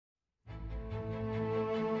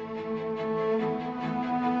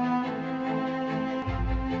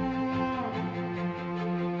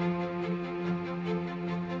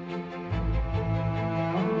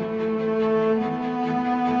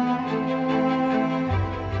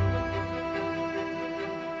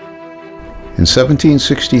In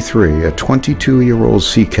 1763, a 22-year-old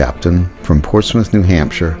sea captain from Portsmouth, New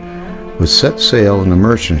Hampshire, was set sail in a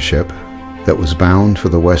merchant ship that was bound for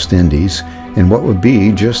the West Indies in what would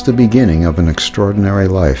be just the beginning of an extraordinary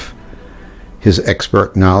life. His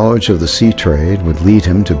expert knowledge of the sea trade would lead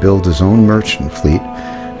him to build his own merchant fleet,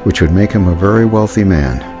 which would make him a very wealthy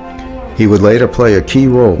man. He would later play a key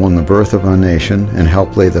role in the birth of our nation and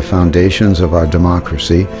help lay the foundations of our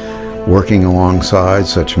democracy, working alongside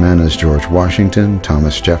such men as George Washington,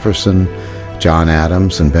 Thomas Jefferson, John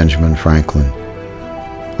Adams, and Benjamin Franklin.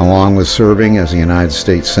 Along with serving as a United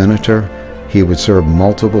States Senator, he would serve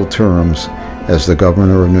multiple terms as the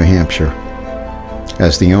governor of New Hampshire.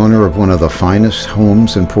 As the owner of one of the finest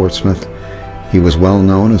homes in Portsmouth, he was well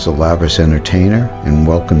known as a lavish entertainer and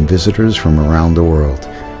welcomed visitors from around the world.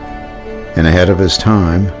 And ahead of his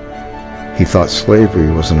time, he thought slavery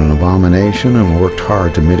was an abomination and worked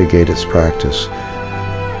hard to mitigate its practice.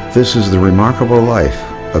 This is the remarkable life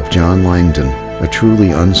of John Langdon, a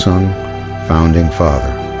truly unsung founding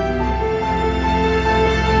father.